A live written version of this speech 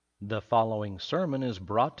The following sermon is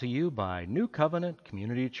brought to you by New Covenant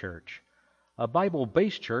Community Church, a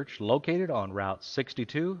Bible-based church located on Route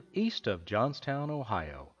 62 east of Johnstown,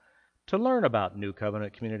 Ohio. To learn about New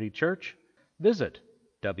Covenant Community Church, visit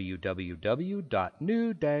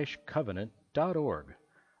www.new-covenant.org.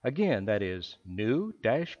 Again, that is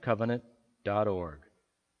new-covenant.org.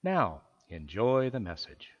 Now, enjoy the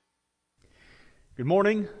message. Good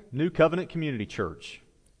morning, New Covenant Community Church.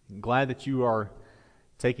 I'm glad that you are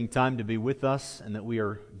taking time to be with us and that we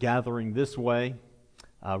are gathering this way,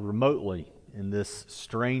 remotely, in this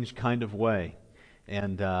strange kind of way.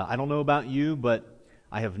 And I don't know about you, but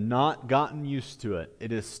I have not gotten used to it.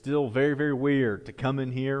 It is still very, very weird to come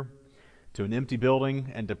in here to an empty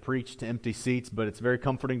building and to preach to empty seats, but it's very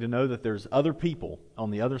comforting to know that there's other people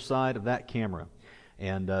on the other side of that camera.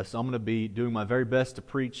 And so I'm going to be doing my very best to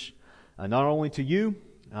preach not only to you,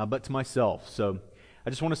 but to myself. So I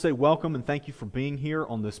just want to say welcome and thank you for being here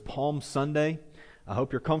on this Palm Sunday. I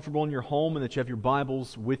hope you're comfortable in your home and that you have your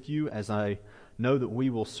Bibles with you, as I know that we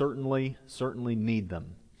will certainly need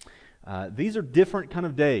them. These are different kind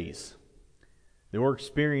of days that we're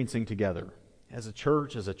experiencing together as a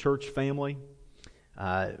church family.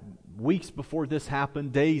 Weeks before this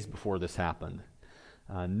happened, days before this happened,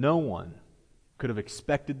 no one could have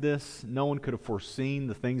expected this. No one could have foreseen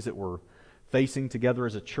the things that we're facing together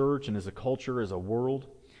as a church and as a culture, as a world.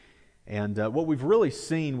 And what we've really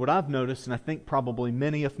seen, what I've noticed, and I think probably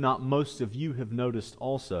many, if not most of you have noticed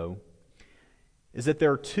also, is that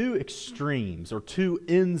there are two extremes, or two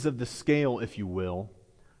ends of the scale, if you will,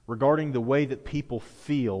 regarding the way that people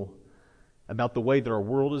feel about the way that our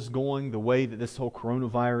world is going, the way that this whole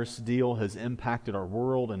coronavirus deal has impacted our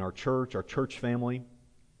world and our church family.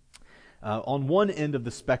 On one end of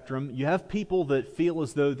the spectrum, you have people that feel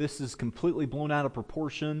as though this is completely blown out of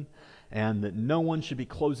proportion and that no one should be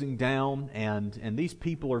closing down, and these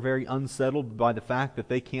people are very unsettled by the fact that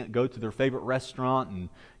they can't go to their favorite restaurant and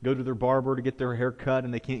go to their barber to get their hair cut,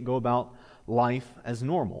 and they can't go about life as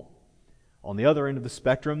normal. On the other end of the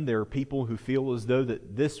spectrum, there are people who feel as though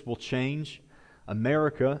that this will change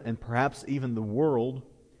America and perhaps even the world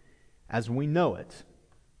as we know it.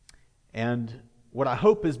 And what I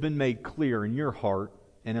hope has been made clear in your heart,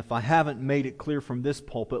 and if I haven't made it clear from this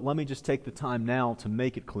pulpit, let me just take the time now to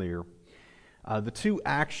make it clear. The two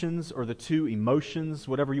actions or the two emotions,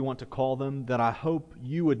 whatever you want to call them, that I hope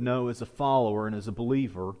you would know as a follower and as a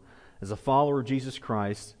believer, as a follower of Jesus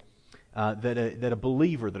Christ, that a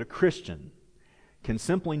believer, that a Christian, can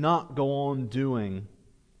simply not go on doing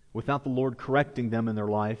without the Lord correcting them in their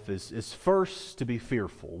life is first to be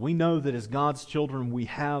fearful. We know that as God's children we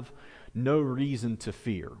have no reason to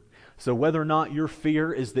fear. So whether or not your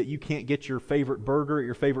fear is that you can't get your favorite burger at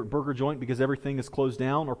your favorite burger joint because everything is closed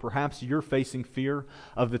down, or perhaps you're facing fear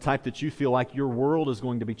of the type that you feel like your world is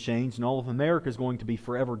going to be changed and all of America is going to be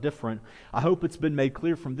forever different, I hope it's been made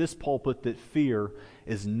clear from this pulpit that fear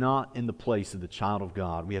is not in the place of the child of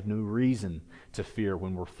God. We have no reason to fear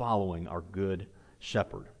when we're following our good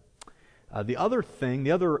shepherd. The other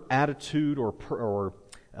attitude or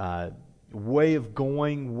way of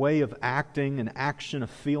going, way of acting, an action, a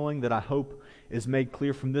feeling that I hope is made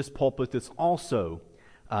clear from this pulpit that's also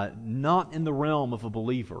not in the realm of a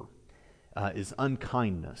believer is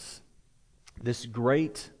unkindness. This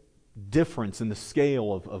great difference in the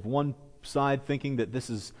scale of one side thinking that this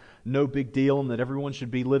is no big deal and that everyone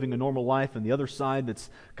should be living a normal life, and the other side that's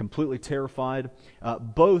completely terrified.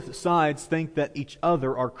 Both sides think that each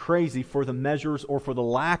other are crazy for the measures or for the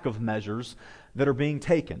lack of measures that are being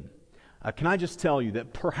taken. Can I just tell you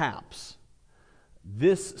that perhaps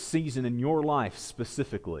this season in your life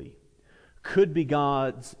specifically could be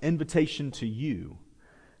God's invitation to you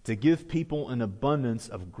to give people an abundance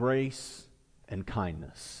of grace and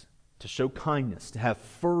kindness, to show kindness, to have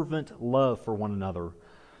fervent love for one another,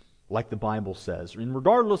 like the Bible says. And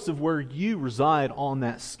regardless of where you reside on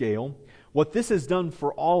that scale, what this has done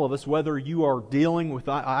for all of us, whether you are dealing with,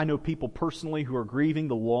 I know people personally who are grieving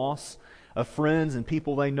the loss of friends and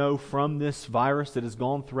people they know from this virus that has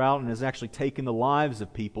gone throughout and has actually taken the lives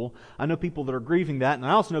of people. I know people that are grieving that, and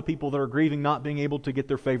I also know people that are grieving not being able to get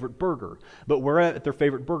their favorite burger, but we're at their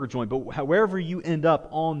favorite burger joint. But however you end up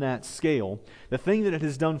on that scale, the thing that it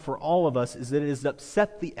has done for all of us is that it has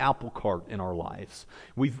upset the apple cart in our lives.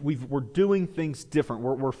 We're doing things different.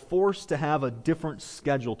 We're forced to have a different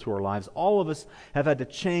schedule to our lives. All of us have had to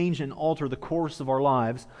change and alter the course of our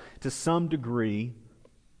lives to some degree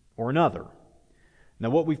or another. Now,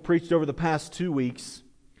 what we've preached over the past 2 weeks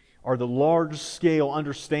are the large-scale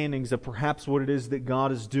understandings of perhaps what it is that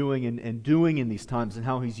God is doing and doing in these times, and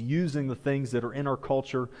how He's using the things that are in our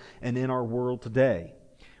culture and in our world today.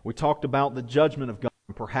 We talked about the judgment of God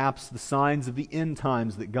perhaps the signs of the end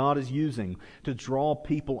times that God is using to draw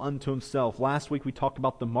people unto Himself. Last week we talked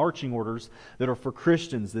about the marching orders that are for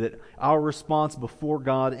Christians, that our response before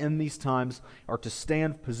God in these times are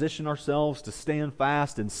to position ourselves, to stand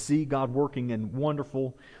fast and see God working in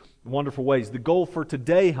wonderful, wonderful ways. The goal for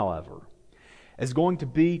today, however, is going to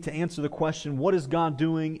be to answer the question, what is God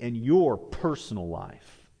doing in your personal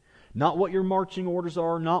life? Not what your marching orders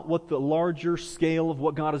are, not what the larger scale of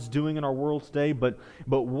what God is doing in our world today, but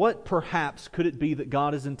what perhaps could it be that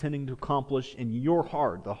God is intending to accomplish in your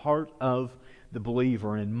heart, the heart of the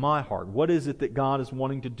believer, and in my heart? What is it that God is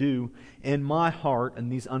wanting to do in my heart in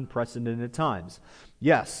these unprecedented times?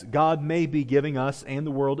 Yes, God may be giving us and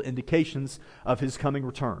the world indications of His coming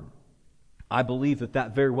return. I believe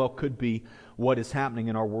that very well could be what is happening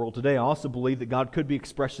in our world today. I also believe that God could be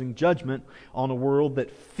expressing judgment on a world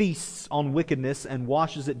that feasts on wickedness and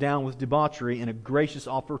washes it down with debauchery in a gracious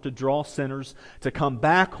offer to draw sinners to come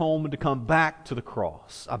back home and to come back to the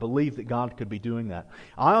cross. I believe that God could be doing that.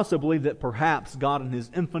 I also believe that perhaps God, in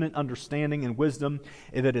His infinite understanding and wisdom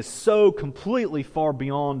that is so completely far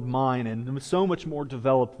beyond mine and so much more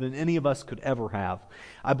developed than any of us could ever have,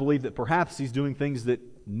 I believe that perhaps He's doing things that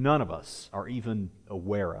none of us are even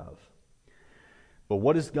aware of. But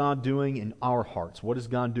what is God doing in our hearts? What is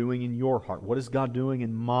God doing in your heart? What is God doing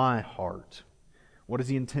in my heart? What does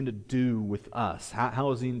He intend to do with us?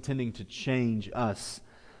 How is He intending to change us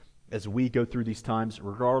as we go through these times,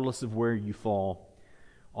 regardless of where you fall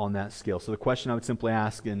on that scale? So the question I would simply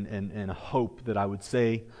ask, and a hope that I would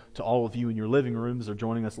say to all of you in your living rooms or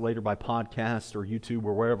joining us later by podcast or YouTube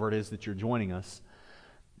or wherever it is that you're joining us,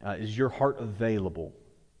 is your heart available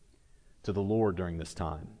to the Lord during this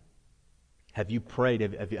time? Have you prayed?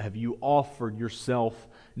 Have you offered yourself,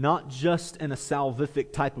 not just in a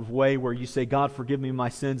salvific type of way where you say, God, forgive me my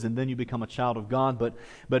sins, and then you become a child of God,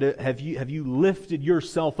 but have you lifted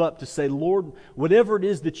yourself up to say, Lord, whatever it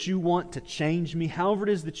is that you want to change me, however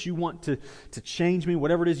it is that you want to change me,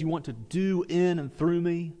 whatever it is you want to do in and through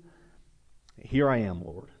me, here I am,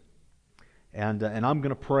 Lord. And I'm going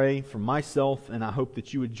to pray for myself, and I hope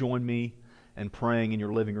that you would join me in praying in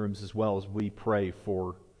your living rooms as well as we pray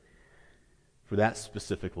for that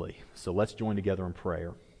specifically. So let's join together in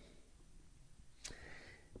prayer.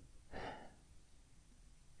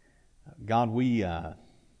 God, we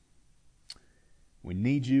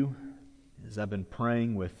need you. As I've been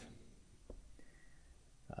praying with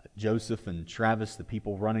Joseph and Travis, the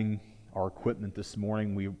people running our equipment this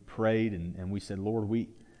morning, we prayed and we said, Lord, we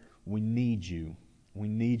need you. We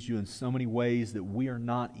need you in so many ways that we are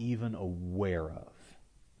not even aware of.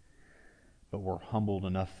 But we're humbled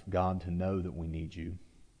enough, God, to know that we need you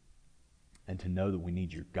and to know that we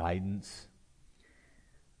need your guidance.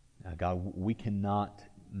 God, we cannot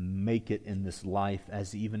make it in this life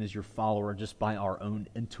even as your follower just by our own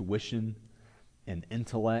intuition and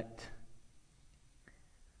intellect.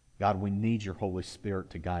 God, we need your Holy Spirit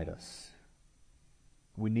to guide us.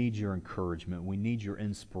 We need your encouragement. We need your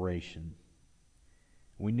inspiration.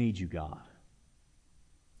 We need you, God.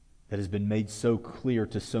 That has been made so clear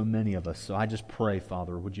to so many of us. So I just pray,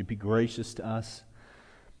 Father, would you be gracious to us?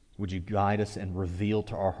 Would you guide us and reveal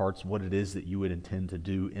to our hearts what it is that you would intend to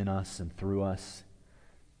do in us and through us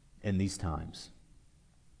in these times?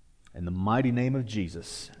 In the mighty name of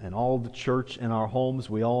Jesus, and all the church in our homes,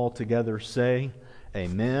 we all together say,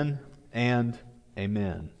 Amen and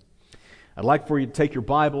Amen. I'd like for you to take your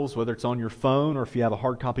Bibles, whether it's on your phone or if you have a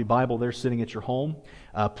hard copy Bible there sitting at your home,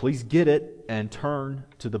 please get it and turn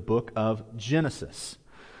to the book of Genesis.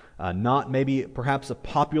 Not maybe perhaps a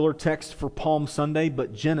popular text for Palm Sunday,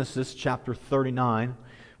 but Genesis chapter 39.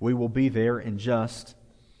 We will be there in just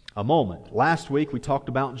a moment. Last week we talked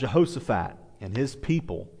about Jehoshaphat and his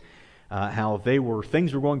people, how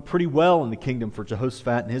things were going pretty well in the kingdom for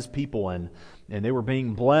Jehoshaphat and his people, and they were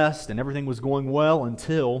being blessed and everything was going well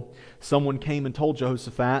until someone came and told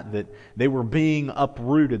Jehoshaphat that they were being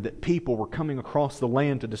uprooted, that people were coming across the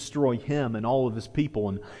land to destroy him and all of his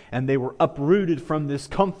people, and they were uprooted from this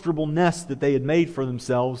comfortable nest that they had made for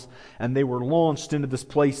themselves, and they were launched into this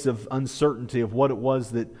place of uncertainty of what it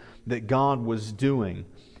was that God was doing.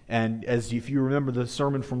 And if you remember the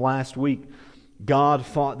sermon from last week, God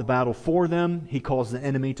fought the battle for them. He caused the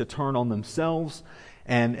enemy to turn on themselves.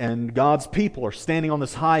 And God's people are standing on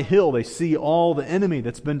this high hill. They see all the enemy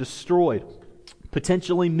that's been destroyed.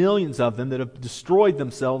 Potentially millions of them that have destroyed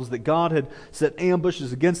themselves, that God had set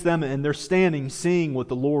ambushes against them, and they're standing seeing what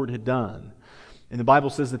the Lord had done. And the Bible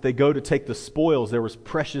says that they go to take the spoils. There was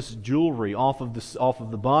precious jewelry off of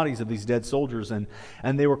the bodies of these dead soldiers, and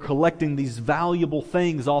they were collecting these valuable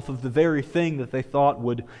things off of the very thing that they thought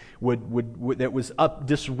would that was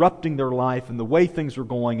disrupting their life and the way things were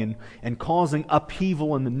going, and causing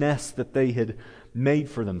upheaval in the nest that they had made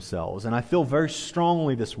for themselves. And I feel very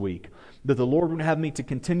strongly this week that the Lord would have me to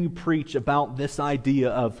continue preach about this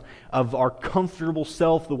idea of our comfortable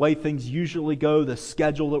self, the way things usually go, the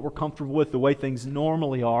schedule that we're comfortable with, the way things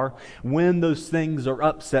normally are. When those things are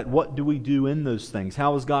upset, what do we do in those things?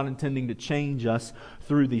 How is God intending to change us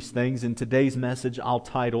through these things? In today's message, I'll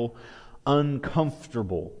title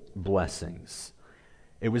Uncomfortable Blessings.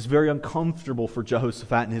 It was very uncomfortable for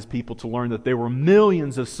Jehoshaphat and his people to learn that there were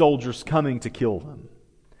millions of soldiers coming to kill them.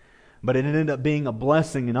 But it ended up being a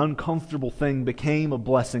blessing. An uncomfortable thing became a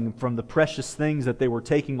blessing from the precious things that they were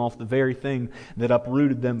taking off the very thing that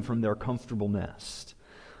uprooted them from their comfortable nest.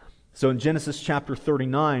 So in Genesis chapter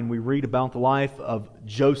 39, we read about the life of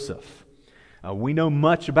Joseph. We know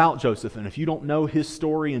much about Joseph, and if you don't know his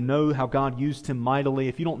story and know how God used him mightily,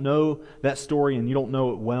 if you don't know that story and you don't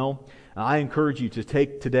know it well, I encourage you to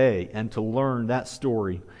take today and to learn that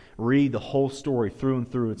story. Read the whole story through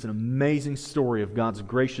and through. It's an amazing story of God's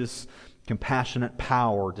gracious, compassionate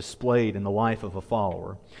power displayed in the life of a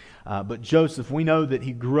follower. But Joseph, we know that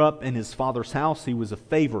he grew up in his father's house. He was a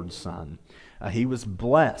favored son. He was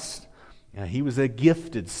blessed. He was a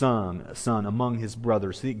gifted son among his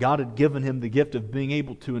brothers. God had given him the gift of being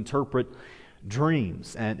able to interpret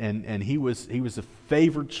dreams, and he was a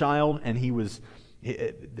favored child, and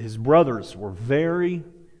his brothers were very,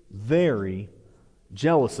 very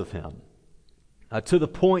jealous of him, to the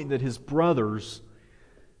point that his brothers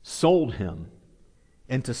sold him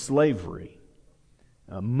into slavery.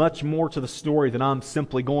 Much more to the story than I'm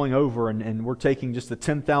simply going over, and we're taking just a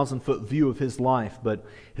 10,000-foot view of his life, but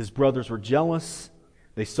his brothers were jealous.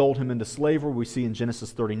 They sold him into slavery. We see in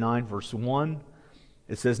Genesis 39, verse 1,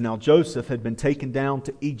 it says, "Now Joseph had been taken down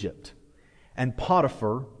to Egypt, and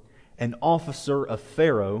Potiphar, an officer of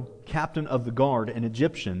Pharaoh, captain of the guard, an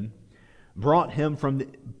Egyptian, bought him from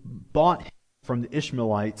the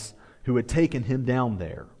Ishmaelites who had taken him down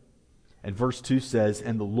there." And verse 2 says,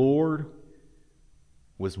 "And the Lord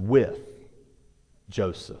was with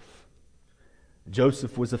Joseph."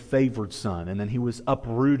 Joseph was a favored son, and then he was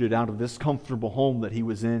uprooted out of this comfortable home that he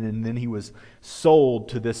was in, and then he was sold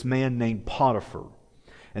to this man named Potiphar.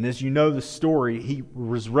 And as you know the story, he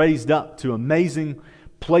was raised up to amazing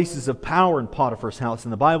places of power in Potiphar's house.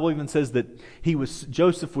 And the Bible even says that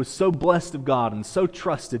Joseph was so blessed of God and so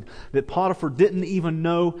trusted that Potiphar didn't even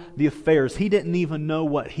know the affairs. He didn't even know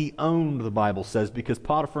what he owned, the Bible says, because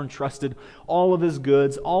Potiphar entrusted all of his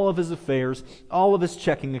goods, all of his affairs, all of his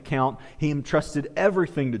checking account. He entrusted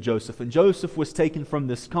everything to Joseph. And Joseph was taken from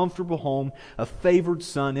this comfortable home, a favored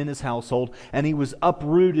son in his household, and he was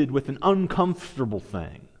uprooted with an uncomfortable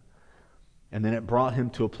thing. And then it brought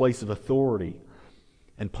him to a place of authority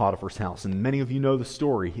in Potiphar's house. And many of you know the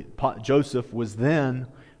story. Joseph was then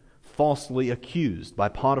falsely accused by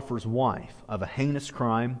Potiphar's wife of a heinous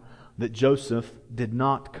crime that Joseph did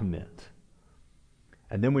not commit.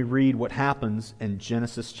 And then we read what happens in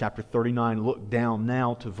Genesis chapter 39. Look down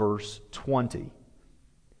now to verse 20.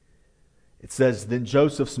 It says, "Then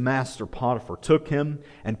Joseph's master Potiphar took him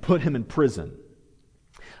and put him in prison,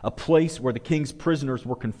 a place where the king's prisoners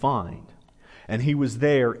were confined, and he was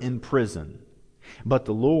there in prison. But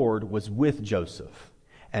the Lord was with Joseph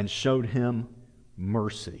and showed him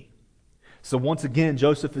mercy." So once again,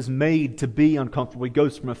 Joseph is made to be uncomfortable. He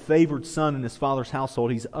goes from a favored son in his father's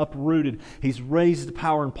household. He's uprooted. He's raised to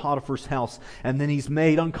power in Potiphar's house. And then he's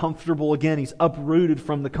made uncomfortable again. He's uprooted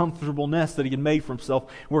from the comfortable nest that he had made for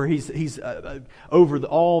himself, where he's over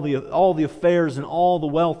all the affairs and all the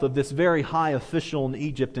wealth of this very high official in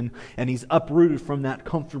Egypt. And he's uprooted from that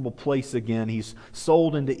comfortable place again. He's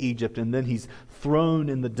sold into Egypt, and then he's thrown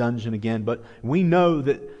in the dungeon again. But we know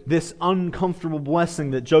that this uncomfortable blessing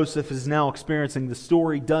that Joseph is now experiencing, the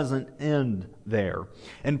story doesn't end there.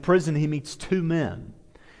 In prison, he meets two men,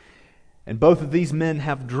 and both of these men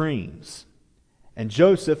have dreams. And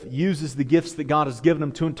Joseph uses the gifts that God has given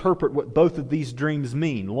him to interpret what both of these dreams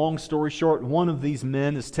mean. Long story short, one of these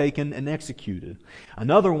men is taken and executed.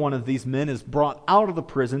 Another one of these men is brought out of the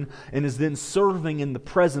prison and is then serving in the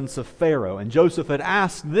presence of Pharaoh. And Joseph had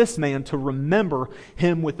asked this man to remember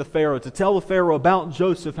him with the Pharaoh, to tell the Pharaoh about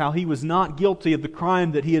Joseph, how he was not guilty of the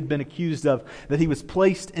crime that he had been accused of, that he was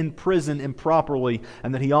placed in prison improperly,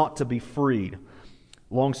 and that he ought to be freed.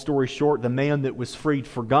 Long story short, the man that was freed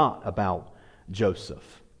forgot about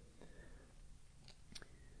Joseph,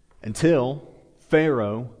 until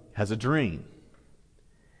Pharaoh has a dream.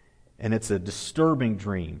 And it's a disturbing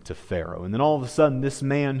dream to Pharaoh. And then all of a sudden, this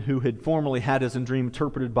man who had formerly had his dream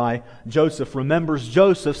interpreted by Joseph remembers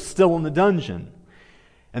Joseph still in the dungeon.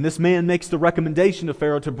 And this man makes the recommendation to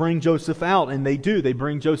Pharaoh to bring Joseph out, and they do. They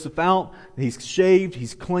bring Joseph out. He's shaved,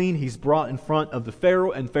 he's clean, he's brought in front of the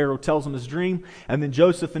Pharaoh, and Pharaoh tells him his dream. And then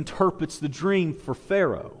Joseph interprets the dream for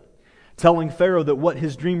Pharaoh, telling Pharaoh that what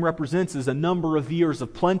his dream represents is a number of years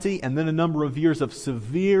of plenty and then a number of years of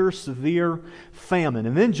severe famine.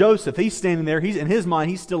 And then Joseph, he's standing there, in his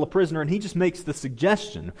mind, he's still a prisoner, and he just makes the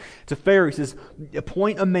suggestion to Pharaoh. He says,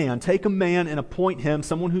 appoint a man, take a man and appoint him,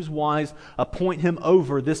 someone who's wise, appoint him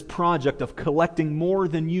over this project of collecting more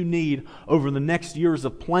than you need over the next years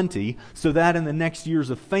of plenty, so that in the next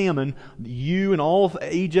years of famine, you and all of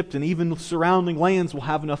Egypt and even the surrounding lands will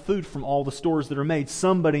have enough food from all the stores that are made.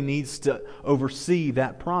 Somebody needs to oversee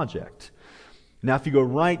that project. Now, if you go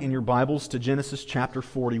right in your Bibles to Genesis chapter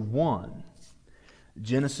 41,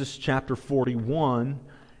 Genesis chapter 41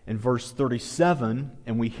 and verse 37,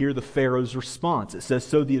 and we hear the Pharaoh's response. It says,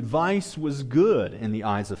 "So the advice was good in the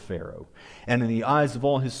eyes of Pharaoh and in the eyes of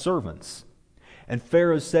all his servants. And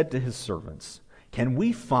Pharaoh said to his servants, 'Can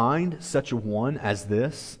we find such a one as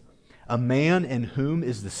this, a man in whom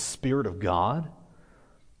is the Spirit of God?'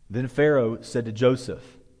 Then Pharaoh said to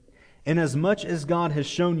Joseph, 'Inasmuch as God has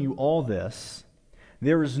shown you all this,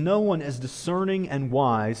 there is no one as discerning and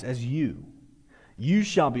wise as you. You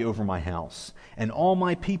shall be over my house, and all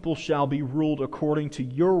my people shall be ruled according to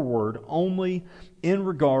your word. Only in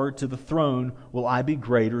regard to the throne will I be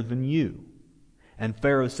greater than you.' And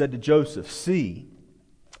Pharaoh said to Joseph, 'See,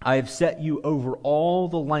 I have set you over all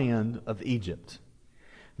the land of Egypt.'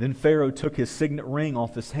 Then Pharaoh took his signet ring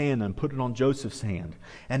off his hand and put it on Joseph's hand.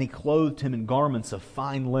 And he clothed him in garments of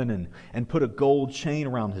fine linen and put a gold chain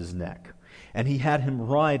around his neck. And he had him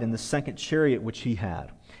ride in the second chariot which he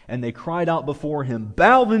had. And they cried out before him,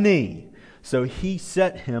 'Bow the knee!' So he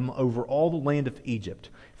set him over all the land of Egypt.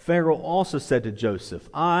 Pharaoh also said to Joseph,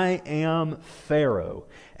 'I am Pharaoh,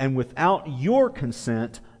 and without your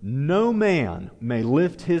consent no man may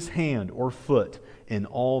lift his hand or foot in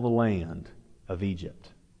all the land of Egypt.'"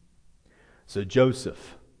 So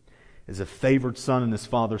Joseph is a favored son in his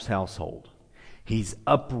father's household. He's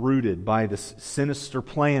uprooted by this sinister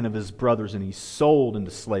plan of his brothers, and he's sold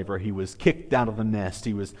into slavery. He was kicked out of the nest.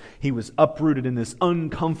 He was uprooted in this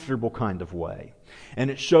uncomfortable kind of way. And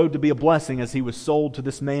it showed to be a blessing as he was sold to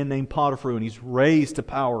this man named Potiphar, and he's raised to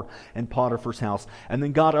power in Potiphar's house. And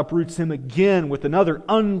then God uproots him again with another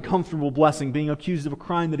uncomfortable blessing, being accused of a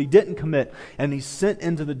crime that he didn't commit, and he's sent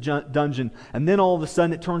into the dungeon. And then all of a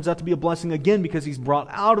sudden it turns out to be a blessing again because he's brought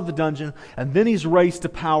out of the dungeon, and then he's raised to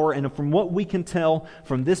power. And from what we can tell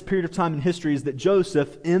from this period of time in history is that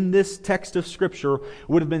Joseph, in this text of Scripture,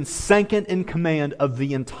 would have been second in command of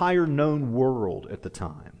the entire known world at the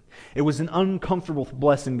time. It was an uncomfortable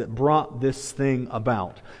blessing that brought this thing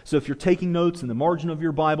about. So if you're taking notes in the margin of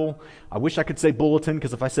your Bible, I wish I could say bulletin,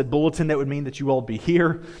 because if I said bulletin, that would mean that you all would be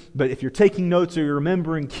here. But if you're taking notes or you're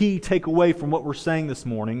remembering key takeaway from what we're saying this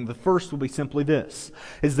morning, the first will be simply this,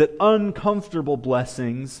 is that uncomfortable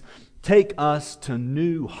blessings take us to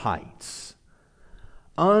new heights.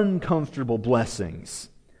 Uncomfortable blessings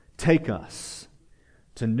take us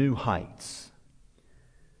to new heights.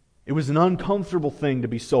 It was an uncomfortable thing to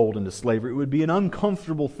be sold into slavery. It would be an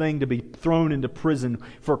uncomfortable thing to be thrown into prison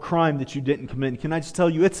for a crime that you didn't commit. And can I just tell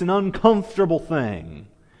you, it's an uncomfortable thing,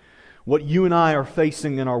 what you and I are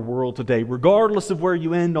facing in our world today, regardless of where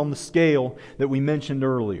you end on the scale that we mentioned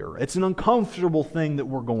earlier. It's an uncomfortable thing that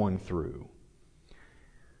we're going through.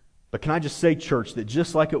 But can I just say, church, that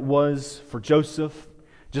just like it was for Joseph,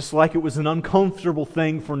 just like it was an uncomfortable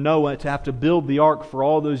thing for Noah to have to build the ark for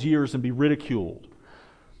all those years and be ridiculed,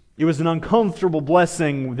 it was an uncomfortable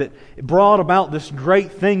blessing that brought about this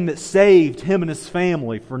great thing that saved him and his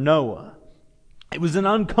family for Noah. It was an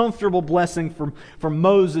uncomfortable blessing for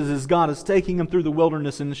Moses as God is taking him through the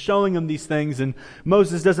wilderness and showing him these things, and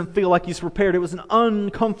Moses doesn't feel like he's prepared. It was an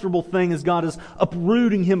uncomfortable thing as God is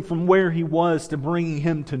uprooting him from where he was to bringing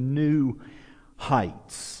him to new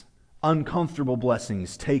heights. Uncomfortable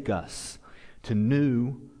blessings take us to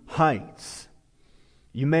new heights.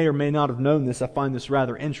 You may or may not have known this. I find this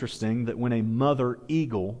rather interesting, that when a mother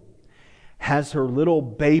eagle has her little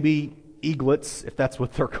baby eaglets, if that's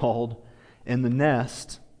what they're called, in the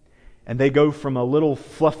nest, and they go from a little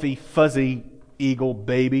fluffy, fuzzy eagle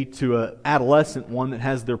baby to an adolescent one that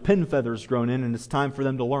has their pin feathers grown in, and it's time for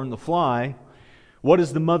them to learn to fly, what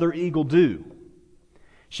does the mother eagle do?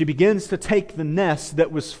 She begins to take the nest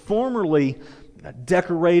that was formerly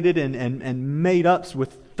decorated and made up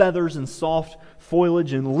with feathers and soft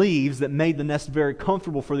foliage and leaves that made the nest very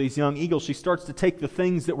comfortable for these young eagles, she starts to take the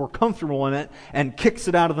things that were comfortable in it and kicks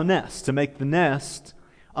it out of the nest to make the nest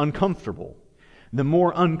uncomfortable. The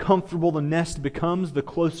more uncomfortable the nest becomes, the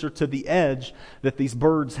closer to the edge that these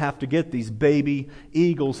birds have to get, these baby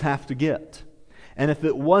eagles have to get. And if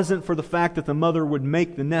it wasn't for the fact that the mother would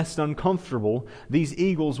make the nest uncomfortable, these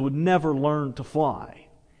eagles would never learn to fly.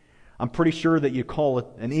 I'm pretty sure that you call it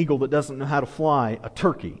an eagle that doesn't know how to fly a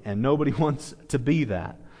turkey, and nobody wants to be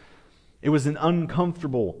that. It was an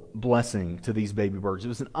uncomfortable blessing to these baby birds. It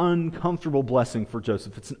was an uncomfortable blessing for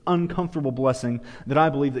Joseph. It's an uncomfortable blessing that I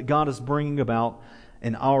believe that God is bringing about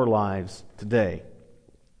in our lives today.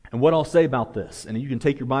 And what I'll say about this, and you can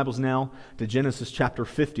take your Bibles now to Genesis chapter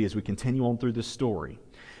 50 as we continue on through this story.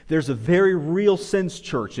 There's a very real sense,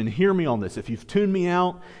 church, and hear me on this. If you've tuned me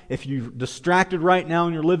out, if you're distracted right now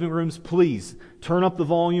in your living rooms, please turn up the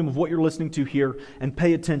volume of what you're listening to here and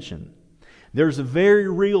pay attention. There's a very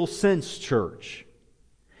real sense, church,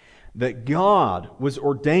 that God was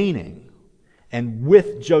ordaining and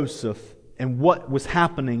with Joseph and what was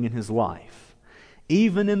happening in his life.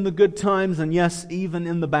 Even in the good times, and yes, even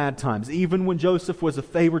in the bad times. Even when Joseph was a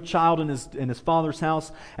favored child in his father's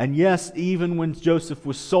house, and yes, even when Joseph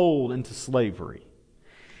was sold into slavery.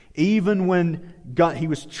 Even when he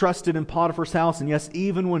was trusted in Potiphar's house, and yes,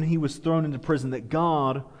 even when he was thrown into prison, that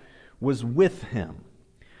God was with him.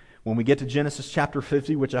 When we get to Genesis chapter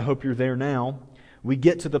 50, which I hope you're there now, we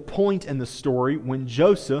get to the point in the story when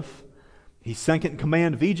Joseph, he's second in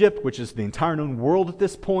command of Egypt, which is the entire known world at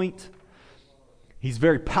this point. He's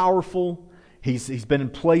very powerful. He's been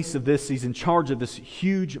in place of this. He's in charge of this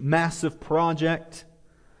huge, massive project.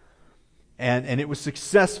 And it was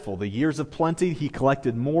successful. The years of plenty, he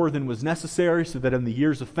collected more than was necessary so that in the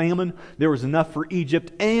years of famine, there was enough for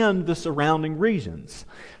Egypt and the surrounding regions.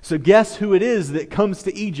 So guess who it is that comes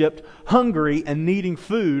to Egypt hungry and needing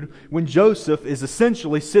food when Joseph is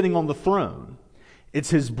essentially sitting on the throne?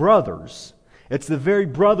 It's his brothers. It's the very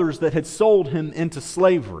brothers that had sold him into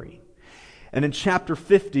slavery. And in chapter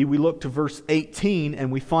 50, we look to verse 18,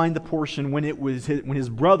 and we find the portion when his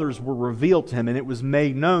brothers were revealed to him, and it was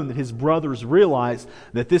made known that his brothers realized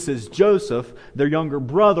that this is Joseph, their younger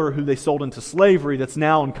brother, who they sold into slavery, that's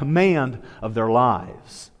now in command of their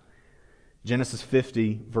lives. Genesis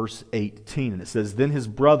 50, verse 18, and it says, "Then his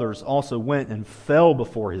brothers also went and fell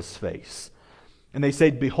before his face. And they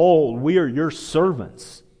said, 'Behold, we are your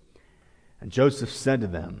servants.' And Joseph said to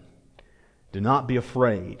them, 'Do not be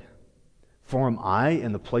afraid. For am I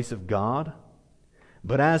in the place of God?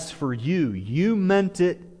 But as for you, you meant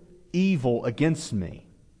it evil against me.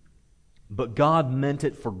 But God meant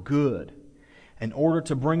it for good, in order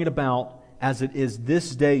to bring it about as it is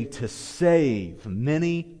this day to save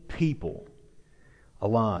many people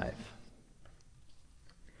alive.'"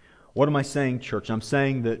 What am I saying, church? I'm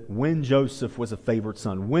saying that when Joseph was a favored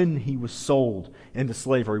son, when he was sold into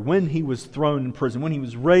slavery, when he was thrown in prison, when he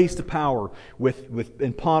was raised to power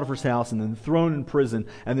in Potiphar's house and then thrown in prison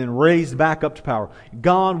and then raised back up to power,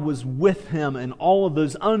 God was with him in all of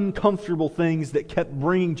those uncomfortable things that kept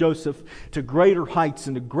bringing Joseph to greater heights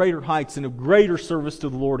and to greater heights and a greater service to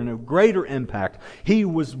the Lord and a greater impact. He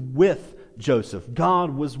was with Joseph.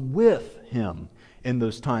 God was with him in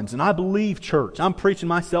those times. And I believe, church, I'm preaching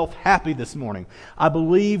myself happy this morning. I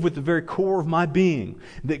believe with the very core of my being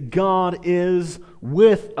that God is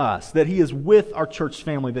with us, that He is with our church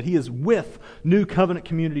family, that He is with New Covenant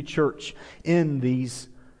Community Church in these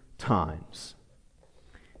times.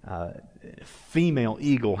 Female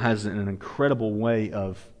eagle has an incredible way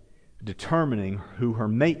of determining who her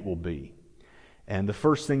mate will be. And the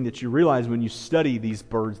first thing that you realize when you study these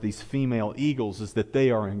birds, these female eagles, is that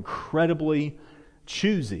they are incredibly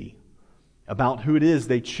choosy about who it is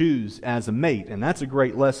they choose as a mate. And that's a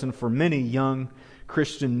great lesson for many young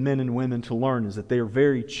Christian men and women to learn, is that they are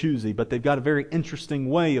very choosy, but they've got a very interesting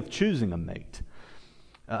way of choosing a mate.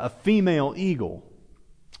 A female eagle,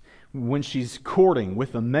 when she's courting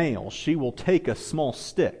with a male, she will take a small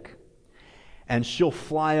stick and she'll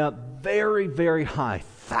fly up very, very high,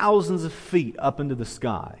 thousands of feet up into the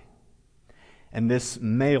sky. And this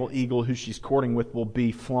male eagle who she's courting with will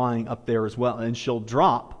be flying up there as well. And she'll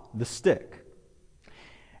drop the stick.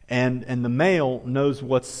 And the male knows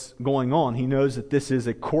what's going on. He knows that this is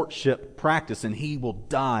a courtship practice. And he will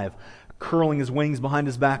dive, curling his wings behind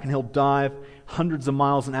his back. And he'll dive hundreds of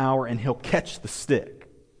miles an hour. And he'll catch the stick.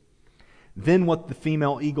 Then what the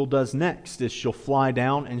female eagle does next is she'll fly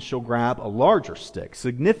down and she'll grab a larger stick,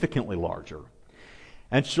 significantly larger.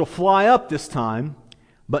 And she'll fly up this time,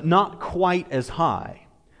 but not quite as high.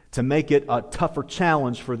 to make it a tougher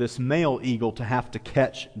challenge for this male eagle to have to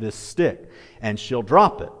catch this stick. And she'll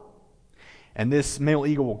drop it. And this male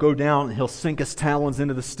eagle will go down and he'll sink his talons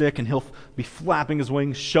into the stick and he'll be flapping his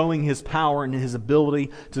wings, showing his power and his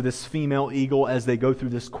ability to this female eagle as they go through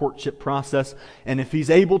this courtship process. And if he's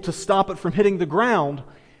able to stop it from hitting the ground,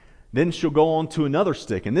 then she'll go on to another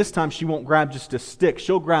stick. And this time she won't grab just a stick.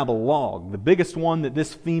 She'll grab a log, the biggest one that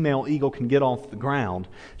this female eagle can get off the ground.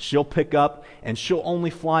 She'll pick up and she'll only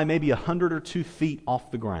fly maybe 100 or 2 feet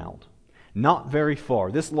off the ground. Not very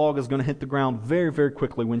far. This log is going to hit the ground very, very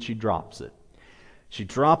quickly when she drops it. She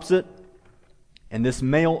drops it, and this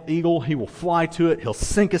male eagle, he will fly to it. He'll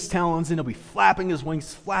sink his talons in. He'll be flapping his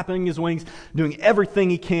wings, doing everything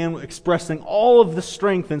he can, expressing all of the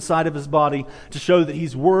strength inside of his body to show that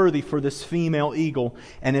he's worthy for this female eagle.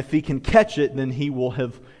 And if he can catch it, then he will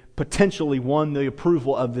have potentially won the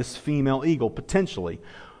approval of this female eagle, potentially.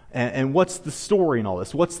 And what's the story in all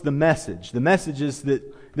this? What's the message? The message is that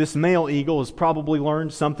this male eagle has probably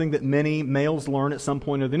learned something that many males learn at some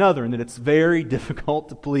point or another, and that it's very difficult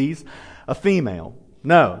to please a female.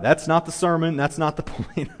 No, that's not the sermon. That's not the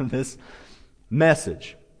point of this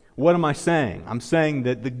message. What am I saying? I'm saying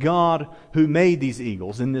that the God who made these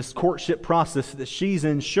eagles in this courtship process, that she's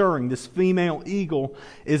ensuring, this female eagle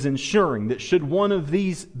is ensuring that should one of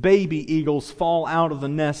these baby eagles fall out of the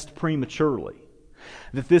nest prematurely,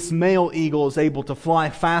 that this male eagle is able to fly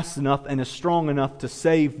fast enough and is strong enough to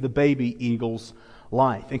save the baby eagle's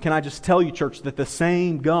life. And can I just tell you, church, that the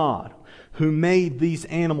same God who made these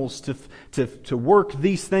animals to work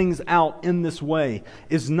these things out in this way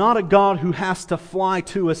is not a God who has to fly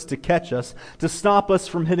to us to catch us, to stop us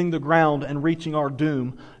from hitting the ground and reaching our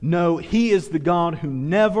doom. No, He is the God who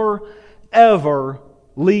never, ever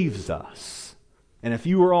leaves us. And if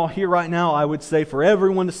you were all here right now, I would say for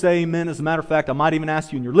everyone to say amen. As a matter of fact, I might even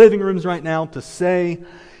ask you in your living rooms right now to say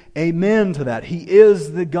amen to that. He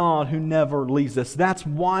is the God who never leaves us. That's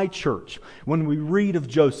why, church, when we read of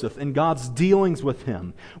Joseph and God's dealings with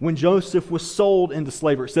him, when Joseph was sold into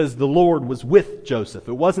slavery, it says the Lord was with Joseph.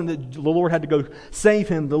 It wasn't that the Lord had to go save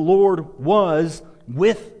him. The Lord was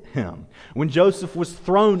with him. When Joseph was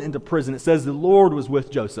thrown into prison, it says the Lord was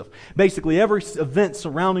with Joseph. Basically, every event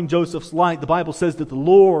surrounding Joseph's life, the Bible says that the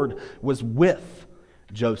Lord was with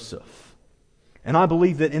Joseph. And I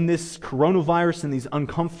believe that in this coronavirus, in these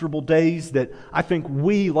uncomfortable days, that I think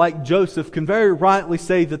we, like Joseph, can very rightly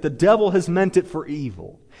say that the devil has meant it for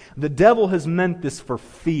evil. The devil has meant this for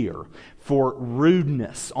fear, for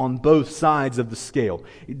rudeness on both sides of the scale.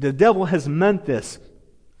 The devil has meant this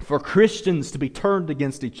for Christians to be turned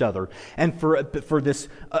against each other, and for this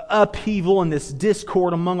upheaval and this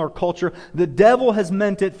discord among our culture. The devil has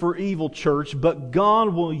meant it for evil, church, but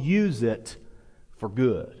God will use it for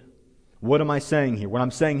good. What am I saying here? What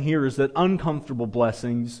I'm saying here is that uncomfortable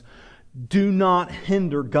blessings do not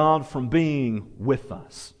hinder God from being with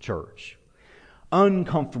us, church.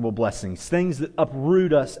 Uncomfortable blessings, things that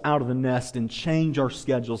uproot us out of the nest and change our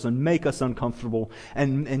schedules and make us uncomfortable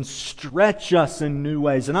and stretch us in new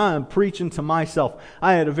ways. And I am preaching to myself.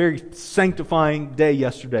 I had a very sanctifying day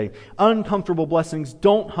yesterday. Uncomfortable blessings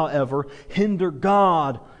don't, however, hinder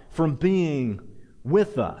God from being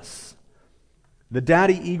with us. The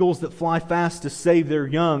daddy eagles that fly fast to save their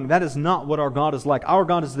young, that is not what our God is like. Our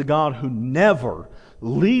God is the God who never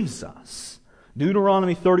leaves us.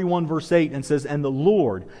 Deuteronomy 31 verse 8 and says, "And the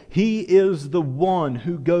Lord, He is the one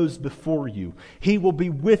who goes before you. He will be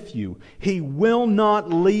with you. He will not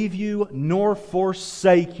leave you nor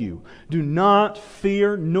forsake you. Do not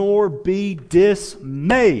fear nor be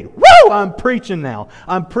dismayed." Woo! I'm preaching now.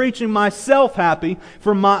 I'm preaching myself happy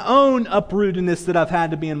for my own uprootedness that I've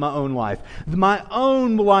had to be in my own life. My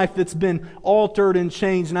own life that's been altered and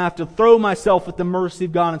changed, and I have to throw myself at the mercy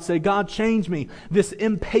of God and say, God, change me. This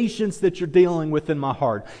impatience that you're dealing with in my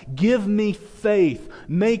heart. Give me faith.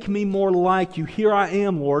 Make me more like you. Here I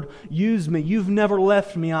am, Lord. Use me. You've never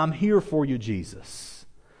left me. I'm here for you, Jesus.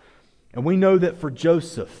 And we know that for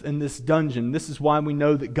Joseph in this dungeon, this is why we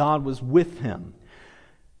know that God was with him.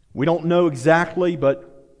 We don't know exactly,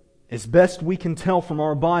 but as best we can tell from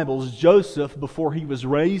our Bibles, Joseph, before he was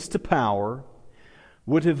raised to power,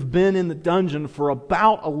 would have been in the dungeon for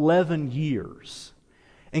about 11 years.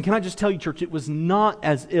 And can I just tell you, church, it was not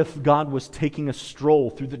as if God was taking a stroll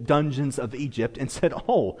through the dungeons of Egypt and said,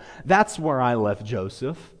 "Oh, that's where I left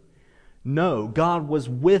Joseph." No, God was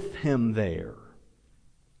with him there.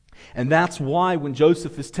 And that's why when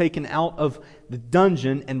Joseph is taken out of the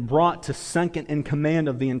dungeon and brought to second in command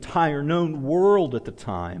of the entire known world at the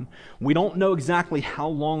time, we don't know exactly how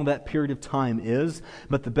long that period of time is,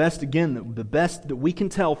 but the best that we can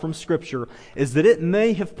tell from Scripture is that it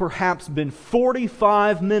may have perhaps been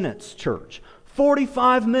 45 minutes, church.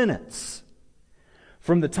 45 minutes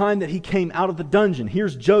from the time that he came out of the dungeon.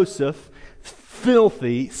 Here's Joseph,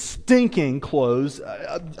 filthy, stinking clothes,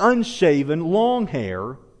 unshaven, long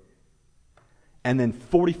hair. And then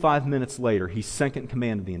 45 minutes later, he's second in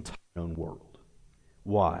command of the entire known world.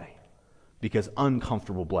 Why? Because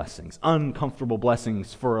uncomfortable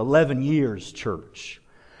blessings for 11 years, church.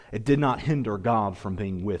 It did not hinder God from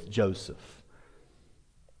being with Joseph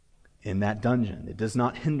in that dungeon. It does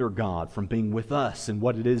not hinder God from being with us and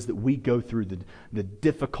what it is that we go through, the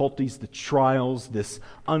difficulties, the trials, this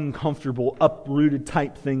uncomfortable, uprooted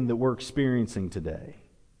type thing that we're experiencing today.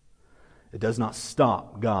 It does not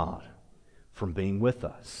stop God from being with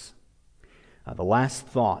us. The last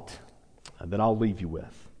thought that I'll leave you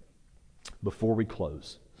with before we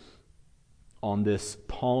close on this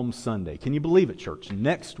Palm Sunday. Can you believe it, church?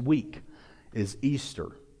 Next week is Easter.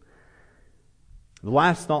 The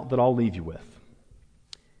last thought that I'll leave you with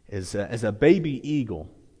is as a baby eagle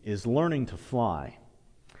is learning to fly,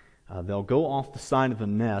 they'll go off the side of the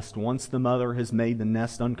nest. Once the mother has made the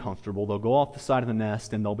nest uncomfortable, they'll go off the side of the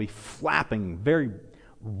nest and they'll be flapping very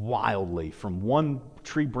wildly from one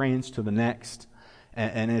tree branch to the next,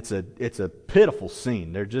 and it's a pitiful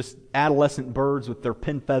scene. They're just adolescent birds with their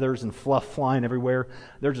pin feathers and fluff flying everywhere.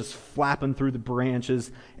 They're just flapping through the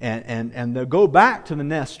branches, and they'll go back to the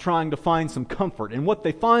nest trying to find some comfort. And what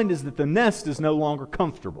they find is that the nest is no longer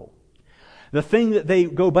comfortable. The thing that they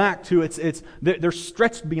go back to, they're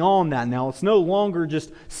stretched beyond that now. It's no longer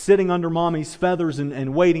just sitting under mommy's feathers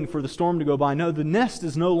and waiting for the storm to go by. No, the nest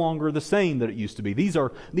is no longer the same that it used to be. These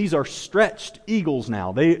are stretched eagles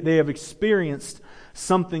now. They have experienced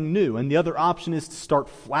something new. And the other option is to start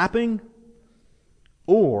flapping,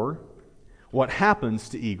 or what happens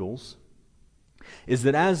to eagles is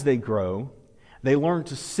that as they grow, they learn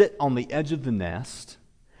to sit on the edge of the nest.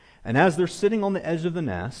 And as they're sitting on the edge of the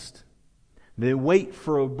nest, they wait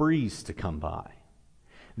for a breeze to come by.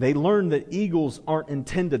 They learn that eagles aren't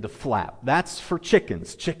intended to flap. That's for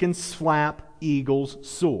chickens. Chickens flap, eagles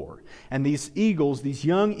soar. And these eagles, these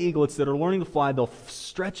young eaglets that are learning to fly, they'll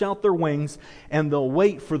stretch out their wings and they'll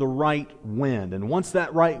wait for the right wind. And once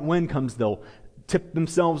that right wind comes, they'll tip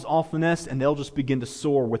themselves off the nest and they'll just begin to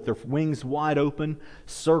soar with their wings wide open,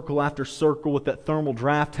 circle after circle, with that thermal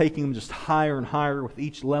draft taking them just higher and higher with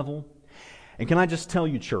each level. And can I just tell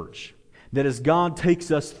you, church, that as God takes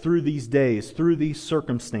us through these days, through these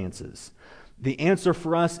circumstances, the answer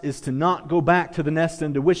for us is to not go back to the nest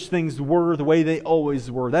and to wish things were the way they always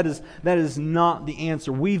were. That is not the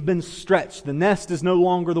answer. We've been stretched. The nest is no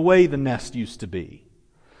longer the way the nest used to be.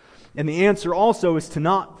 And the answer also is to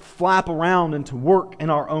not flap around and to work in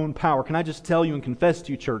our own power. Can I just tell you and confess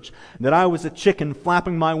to you, church, that I was a chicken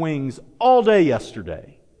flapping my wings all day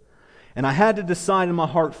yesterday. And I had to decide in my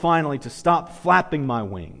heart finally to stop flapping my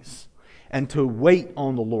wings and to wait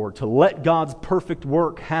on the Lord, to let God's perfect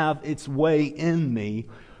work have its way in me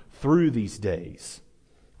through these days.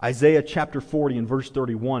 Isaiah chapter 40 and verse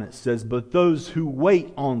 31, it says, "But those who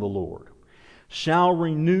wait on the Lord shall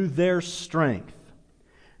renew their strength.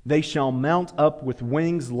 They shall mount up with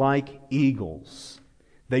wings like eagles.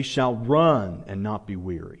 They shall run and not be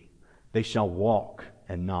weary. They shall walk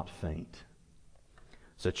and not faint."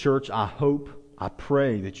 So church, I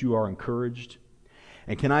pray that you are encouraged.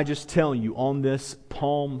 And can I just tell you, on this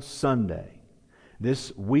Palm Sunday,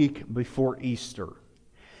 this week before Easter,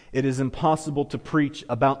 it is impossible to preach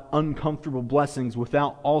about uncomfortable blessings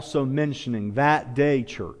without also mentioning that day,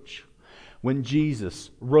 church, when Jesus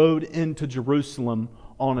rode into Jerusalem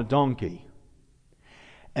on a donkey.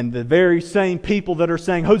 And the very same people that are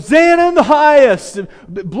saying, "Hosanna in the highest!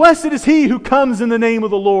 Blessed is he who comes in the name of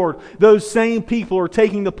the Lord," those same people are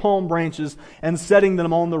taking the palm branches and setting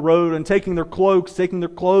them on the road and taking their cloaks, taking their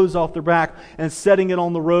clothes off their back and setting it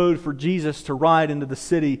on the road for Jesus to ride into the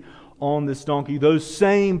city on this donkey. Those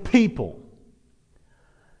same people,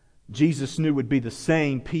 Jesus knew would be the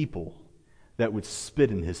same people that would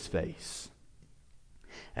spit in His face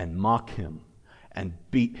and mock Him and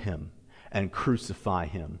beat Him and crucify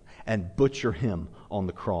him and butcher him on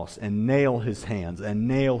the cross and nail his hands and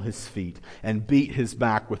nail his feet and beat his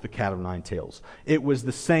back with the cat of nine tails. It was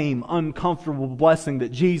the same uncomfortable blessing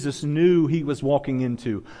that Jesus knew he was walking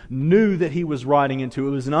into, knew that he was riding into.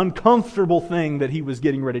 It was an uncomfortable thing that he was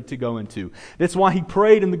getting ready to go into. That's why he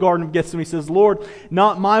prayed in the Garden of Gethsemane. He says, Lord,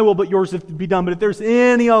 not my will but yours if it be done. But if there's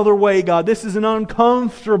any other way, God, this is an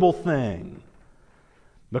uncomfortable thing.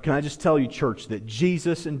 But can I just tell you, church, that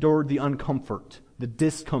Jesus endured the uncomfort, the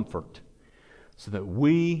discomfort, so that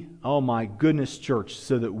we, oh my goodness, church,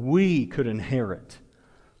 so that we could inherit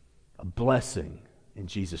a blessing in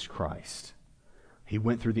Jesus Christ. He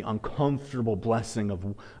went through the uncomfortable blessing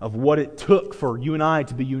of what it took for you and I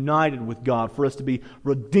to be united with God, for us to be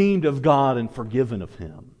redeemed of God and forgiven of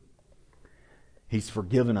Him. He's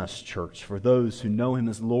forgiven us, church. For those who know Him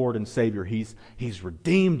as Lord and Savior, He's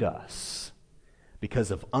redeemed us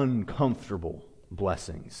because of uncomfortable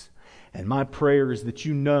blessings. And my prayer is that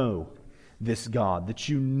you know this God, that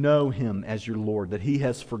you know Him as your Lord, that He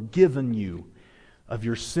has forgiven you of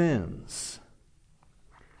your sins,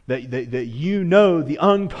 that you know the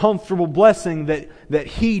uncomfortable blessing that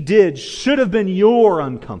He did should have been your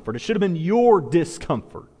uncomfort. It should have been your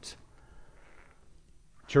discomfort.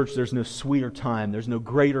 Church, there's no sweeter time, there's no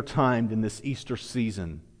greater time than this Easter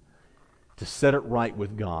season to set it right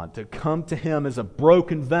with God, to come to Him as a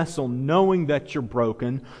broken vessel, knowing that you're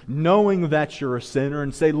broken, knowing that you're a sinner,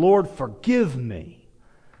 and say, Lord, forgive me.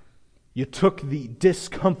 You took the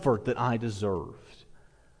discomfort that I deserved.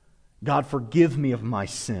 God, forgive me of my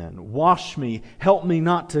sin. Wash me. Help me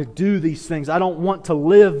not to do these things. I don't want to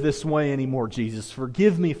live this way anymore, Jesus.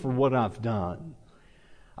 Forgive me for what I've done.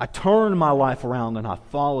 I turn my life around and I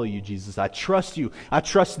follow you, Jesus. I trust you. I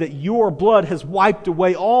trust that your blood has wiped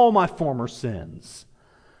away all my former sins.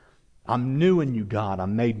 I'm new in you, God.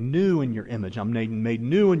 I'm made new in your image. I'm made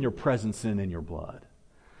new in your presence and in your blood.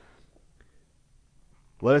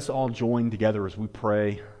 Let us all join together as we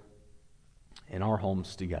pray in our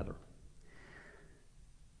homes together.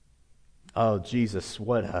 Oh, Jesus,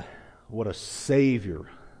 what a Savior.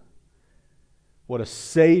 What a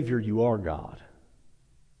Savior you are, God.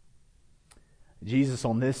 Jesus,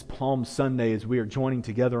 on this Palm Sunday, as we are joining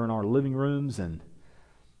together in our living rooms, and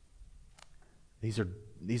these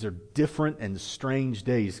are different and strange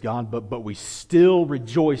days, God, but we still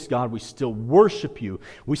rejoice, God. We still worship you.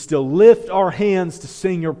 We still lift our hands to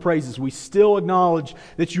sing your praises. We still acknowledge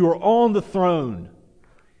that you are on the throne.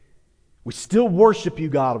 We still worship you,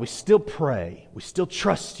 God. We still pray. We still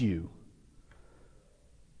trust you.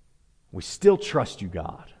 We still trust you,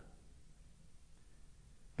 God.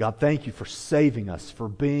 God, thank you for saving us, for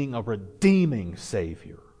being a redeeming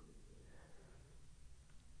Savior.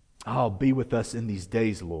 Oh, be with us in these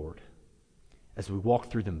days, Lord, as we walk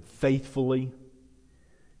through them faithfully,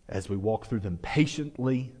 as we walk through them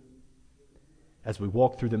patiently, as we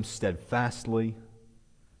walk through them steadfastly,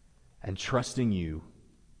 and trusting you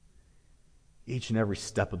each and every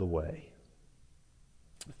step of the way.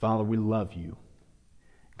 Father, we love you.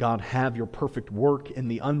 God, have your perfect work in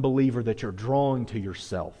the unbeliever that you're drawing to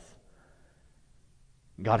yourself.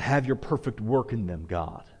 God, have your perfect work in them,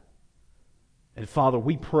 God. And Father,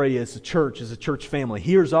 we pray as a church family,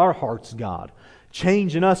 here's our hearts, God.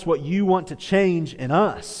 Change in us what you want to change in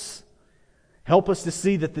us. Help us to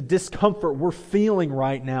see that the discomfort we're feeling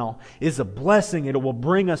right now is a blessing and it will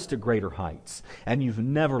bring us to greater heights. And you've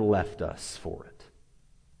never left us for it.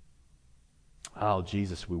 Oh,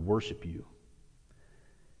 Jesus, we worship you.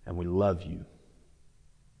 And we love you.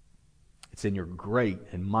 It's in your great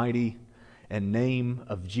and mighty and name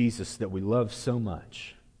of Jesus that we love so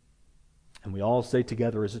much. And we all say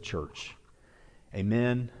together as a church,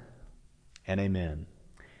 amen and amen.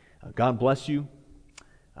 God bless you.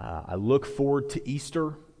 I look forward to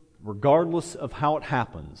Easter, regardless of how it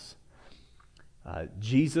happens.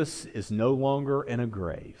 Jesus is no longer in a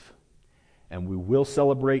grave. And we will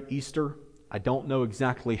celebrate Easter. I don't know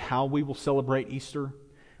exactly how we will celebrate Easter,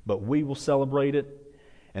 but we will celebrate it,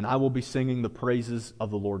 and I will be singing the praises of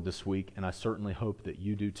the Lord this week, and I certainly hope that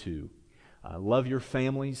you do too. Love your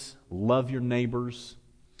families, love your neighbors,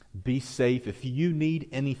 be safe. If you need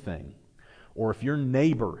anything, or if your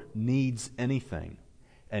neighbor needs anything,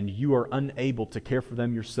 and you are unable to care for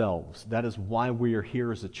them yourselves, that is why we are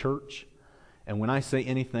here as a church. And when I say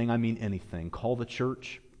anything, I mean anything. Call the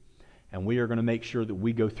church, and we are going to make sure that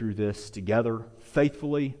we go through this together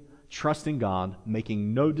faithfully, trusting God,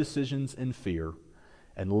 making no decisions in fear,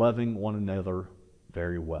 and loving one another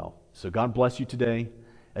very well. So God bless you today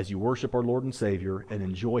as you worship our Lord and Savior and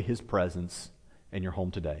enjoy His presence in your home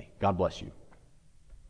today. God bless you.